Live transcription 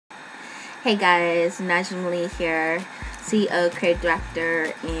Hey guys, Najaam Lee here, CEO, creative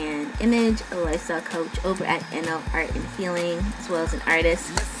director, and image, a lifestyle coach over at NL Art and Healing, as well as an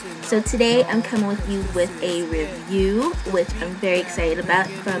artist. So today I'm coming with you with a review, which I'm very excited about,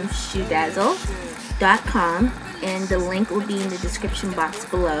 from Shoedazzle.com, and the link will be in the description box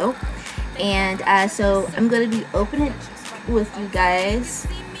below. And so I'm going to be opening it with you guys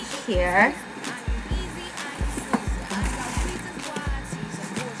here.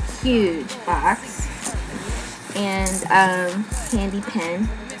 Huge box and candy pen,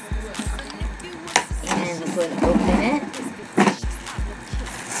 and I'm going to open it.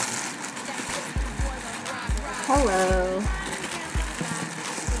 Hello.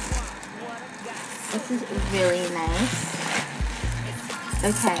 This is really nice.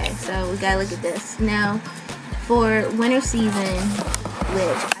 Okay, so we gotta look at this now. For winter season,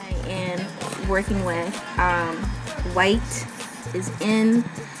 which I am working with, white is in,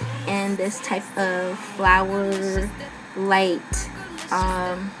 and this type of flower light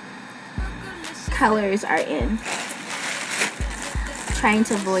colors are in. Trying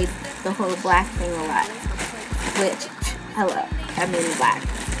to avoid the whole black thing a lot, which, hello, I mean black.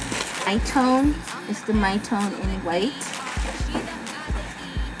 Myton is the Myton in white,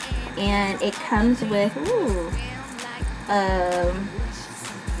 and it comes with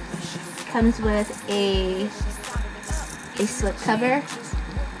a slip cover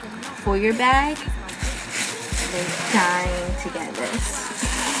for your bag. I'm dying to get this.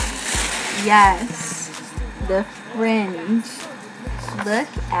 Yes, the fringe. Look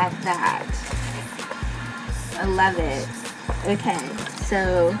at that. I love it. Okay,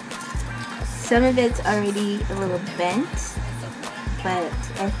 so some of it's already a little bent, but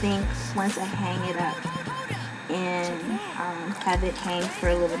I think once I hang it up and have it hang for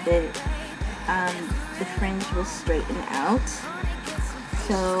a little bit, the fringe will straighten out.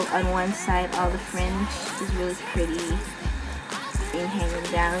 So on one side, all the fringe is really pretty and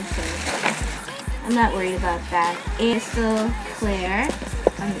hanging down, so I'm not worried about that. And it's still clear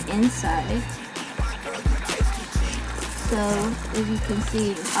on the inside. So as you can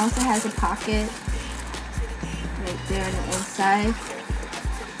see, it also has a pocket right there on the inside.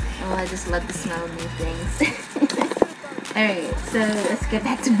 Oh, I just love the smell of new things. Alright, so let's get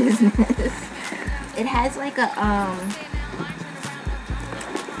back to business. It has like a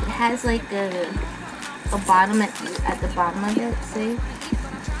bottom at the bottom of it, see?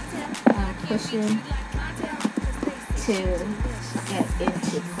 Pushing to get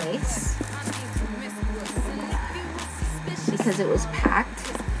into place because it was packed.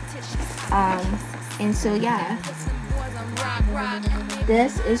 And so yeah,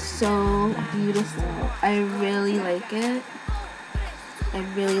 this is so beautiful. I really like it. I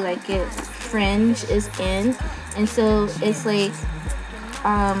really like it. Fringe is in, and so it's like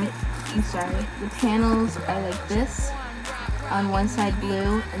I'm sorry, the panels are like this, on one side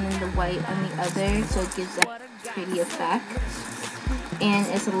blue and then the white on the other, so it gives that pretty effect. And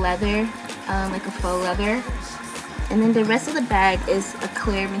it's a leather, like a faux leather, and then the rest of the bag is a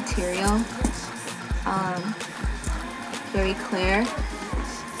clear material, very clear,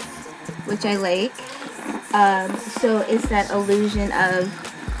 which I like. So it's that illusion of,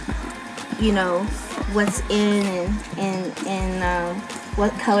 you know, what's in and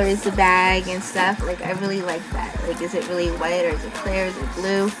what color is the bag and stuff. Like, I really like that. Like, is it really white, or is it clear, is it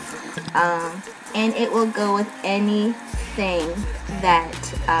blue? And it will go with anything that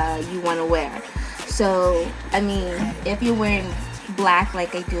you want to wear. So I mean, if you're wearing black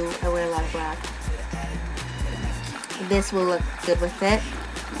like I do, I wear a lot of black, this will look good with it.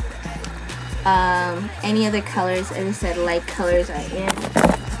 Any other colors, as I said, light colors are in.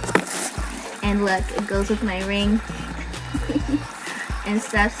 And look, it goes with my ring and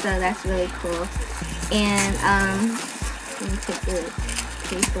stuff, so that's really cool. And let me take the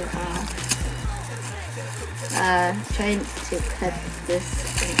paper off. Trying to cut this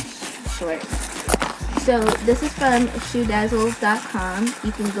short. So this is from Shoedazzle.com.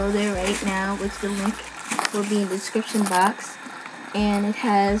 You can go there right now, which the link will be in the description box. And it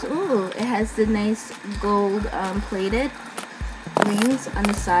has the nice gold plated rings on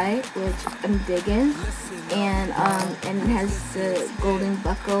the side, which I'm digging, and it has the golden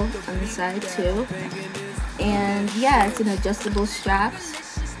buckle on the side too. And yeah, it's an adjustable straps.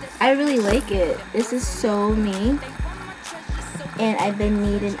 I really like it. This is so me, and I've been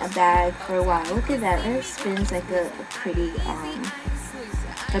needing a bag for a while. Look at that. It spins like a pretty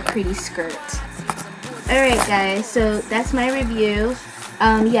skirt. Alright guys, so that's my review.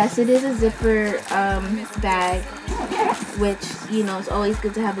 Yes, it is a zipper bag, which, you know, it's always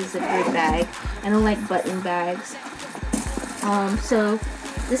good to have a zipper bag. I don't like button bags. So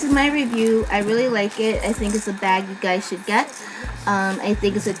this is my review. I really like it. I think it's a bag you guys should get. I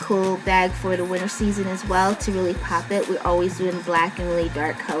think it's a cool bag for the winter season as well to really pop it. We're always doing black and really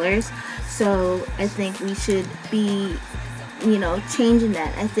dark colors, so I think we should be, you know, changing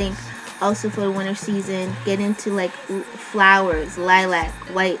that. I think also for the winter season, get into like flowers, lilac,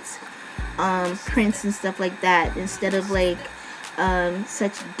 whites, prints and stuff like that instead of like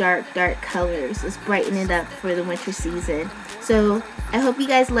such dark colors. Let's brighten it up for the winter season. So I hope you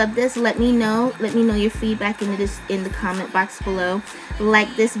guys love this. Let me know your feedback in the comment box below.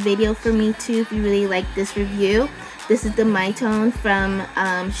 Like this video for me too if you really like this review. This is the Myton from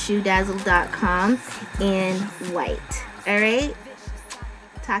Shoedazzle.com in white. Alright,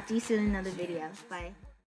 talk to you soon in another video. Bye.